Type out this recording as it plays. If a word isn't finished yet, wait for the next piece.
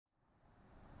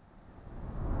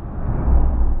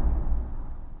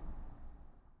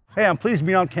Hey, I'm pleased to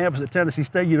be on campus at Tennessee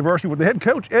State University with the head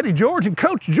coach, Eddie George, and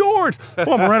Coach George,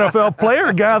 former NFL player,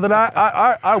 a guy that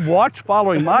I watched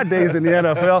following my days in the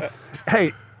NFL.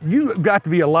 Hey, you've got to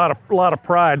be a lot of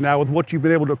pride now with what you've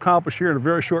been able to accomplish here in a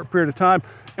very short period of time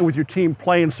and with your team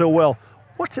playing so well.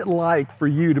 What's it like for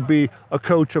you to be a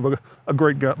coach of a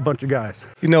great bunch of guys?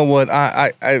 You know what,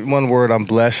 one word, I'm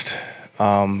blessed.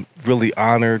 Really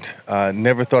honored.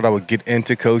 Never thought I would get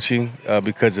into coaching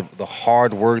because of the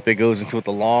hard work that goes into it,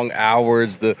 the long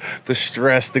hours, the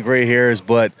stress, the gray hairs,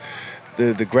 but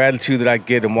the gratitude that I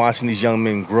get in watching these young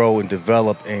men grow and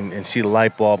develop and see the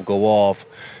light bulb go off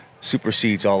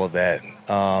supersedes all of that.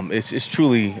 It's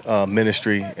truly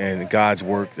ministry and God's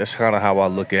work. That's kind of how I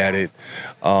look at it.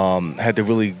 Had to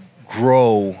really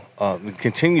grow,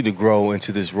 continue to grow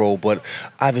into this role, but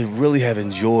I really have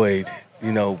enjoyed,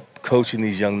 coaching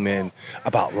these young men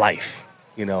about life,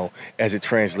 as it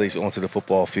translates onto the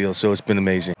football field. So it's been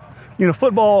amazing.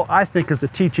 Football, I think, is a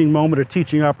teaching moment, a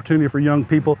teaching opportunity for young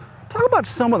people. Talk about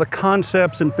some of the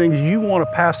concepts and things you want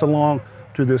to pass along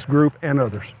to this group and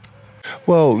others.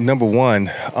 Well, number one,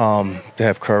 to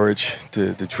have courage,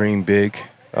 to dream big.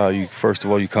 First of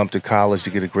all, you come to college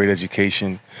to get a great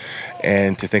education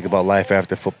and to think about life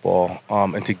after football,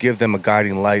 and to give them a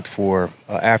guiding light for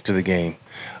after the game.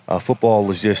 Football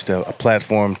is just a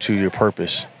platform to your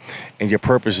purpose, and your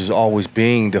purpose is always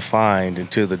being defined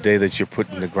until the day that you're put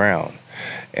in the ground.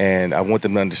 And I want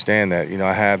them to understand that.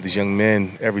 I have these young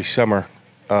men every summer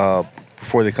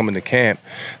before they come into camp,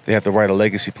 they have to write a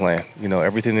legacy plan.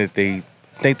 Everything that they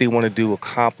think they want to do,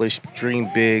 accomplish, dream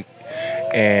big,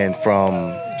 and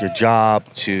from your job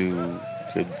to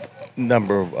your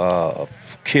number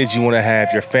of kids you want to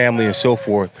have, your family, and so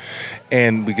forth.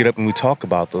 And we get up and we talk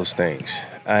about those things.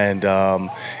 And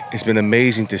it's been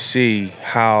amazing to see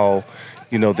how,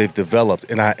 they've developed.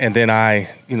 And then I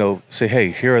say,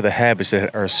 hey, here are the habits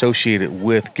that are associated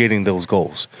with getting those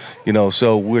goals.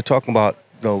 So we're talking about,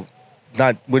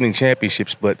 not winning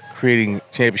championships, but creating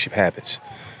championship habits.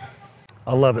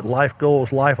 I love it. Life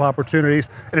goals, life opportunities,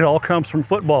 and it all comes from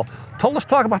football. Let's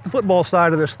talk about the football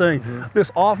side of this thing. Mm-hmm.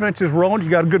 This offense is rolling. You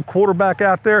got a good quarterback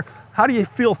out there. How do you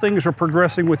feel things are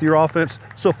progressing with your offense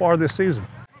so far this season?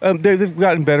 They've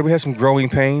gotten better. We had some growing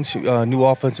pains, new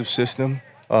offensive system,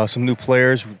 some new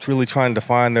players really trying to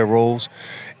find their roles,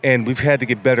 and we've had to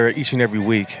get better each and every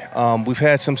week. We've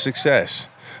had some success.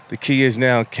 The key is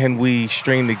now, can we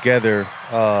string together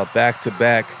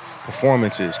back-to-back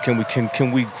performances? Can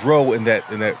we grow in that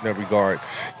regard?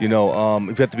 We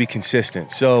have to be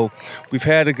consistent. So we've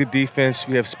had a good defense.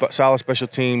 We have solid special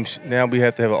teams. Now we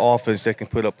have to have an offense that can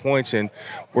put up points, and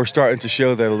we're starting to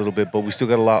show that a little bit. But we still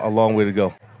got a long way to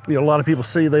go. A lot of people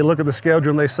they look at the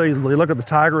schedule and they look at the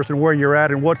Tigers and where you're at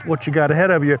and what you got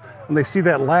ahead of you, and they see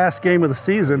that last game of the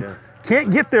season. Yeah. Can't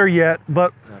get there yet,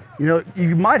 but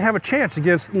you might have a chance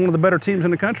against one of the better teams in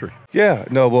the country. Yeah,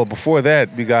 no. Well, before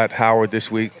that, we got Howard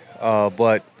this week.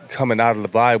 But coming out of the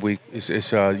bye week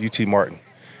is UT Martin.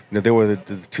 They were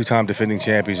the two-time defending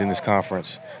champions in this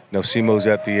conference. SEMO's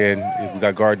at the end. We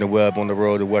got Gardner Webb on the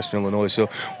road to Western Illinois. So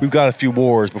we've got a few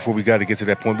wars before we got to get to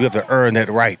that point. We have to earn that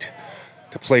right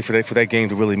to play for that game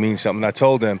to really mean something. And I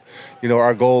told them,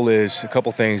 our goal is a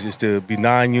couple things: is to be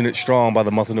 9 units strong by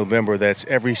the month of November. That's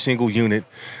every single unit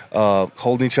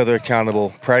holding each other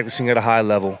accountable, practicing at a high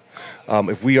level.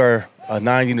 If we are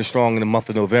 9 units strong in the month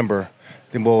of November,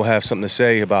 then we'll have something to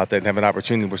say about that and have an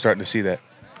opportunity. We're starting to see that.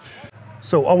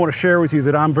 So I want to share with you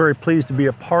that I'm very pleased to be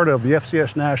a part of the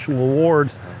FCS National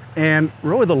Awards and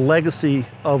really the legacy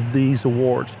of these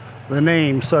awards. The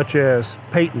names such as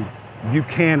Peyton,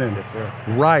 Buchanan,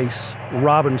 Rice,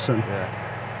 Robinson.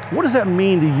 Yeah. What does that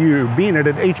mean to you, being at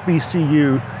an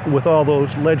HBCU with all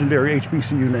those legendary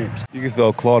HBCU names? You can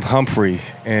throw Claude Humphrey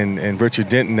and Richard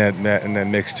Denton in that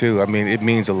mix too. I mean, it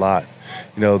means a lot.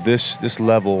 This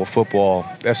level of football,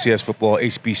 FCS football,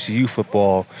 HBCU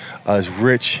football, is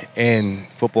rich in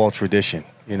football tradition.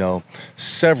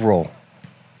 Several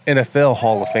NFL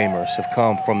Hall of Famers have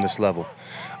come from this level.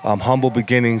 Humble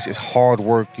beginnings. It's hard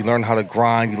work. You learn how to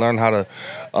grind. You learn how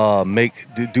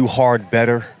to do hard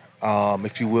better.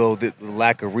 If you will, the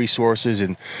lack of resources,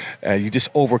 and you just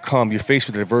overcome. You're faced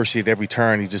with adversity at every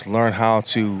turn. You just learn how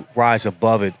to rise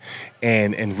above it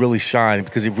and really shine,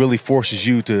 because it really forces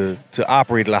you to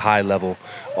operate at a high level,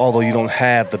 although you don't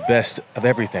have the best of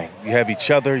everything. You have each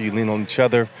other. You lean on each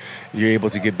other. You're able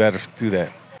to get better through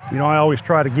that. I always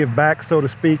try to give back, so to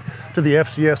speak, to the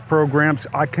FCS programs.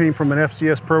 I came from an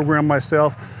FCS program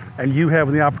myself, and you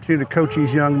having the opportunity to coach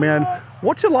these young men.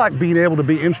 What's it like being able to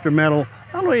be instrumental,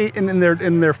 not only in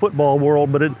their football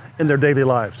world, but in their daily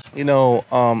lives?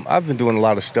 I've been doing a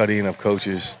lot of studying of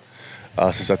coaches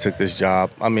since I took this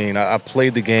job. I mean, I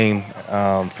played the game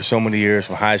for so many years,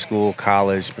 from high school,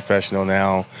 college, professional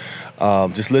now.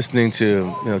 Just listening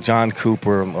to John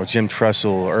Cooper or Jim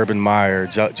Tressel, or Urban Meyer,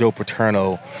 Joe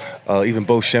Paterno, even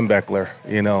Bo Schembechler,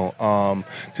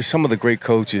 to some of the great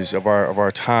coaches of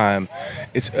our time.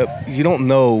 It's you don't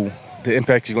know the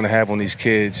impact you're going to have on these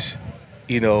kids,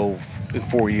 in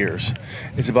 4 years.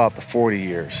 It's about the 40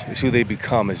 years. It's who they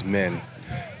become as men.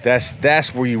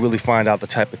 That's where you really find out the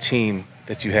type of team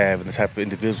that you have and the type of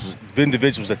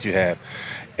individuals that you have.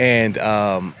 And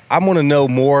I want to know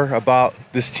more about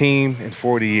this team in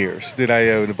 40 years than I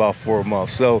know in about 4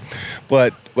 months. So,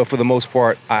 but for the most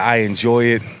part, I enjoy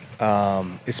it.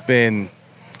 It's been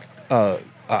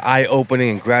eye-opening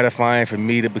and gratifying for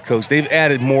me because they've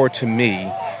added more to me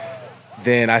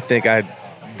than I think I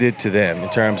did to them in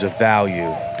terms of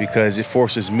value, because it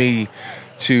forces me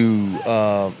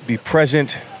to be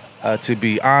present, to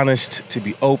be honest, to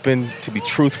be open, to be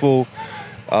truthful,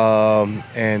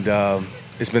 and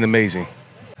it's been amazing.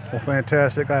 Well,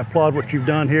 fantastic. I applaud what you've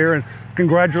done here, and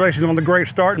congratulations on the great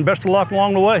start, and best of luck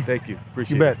along the way. Thank you.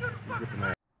 Appreciate it. You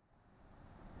bet.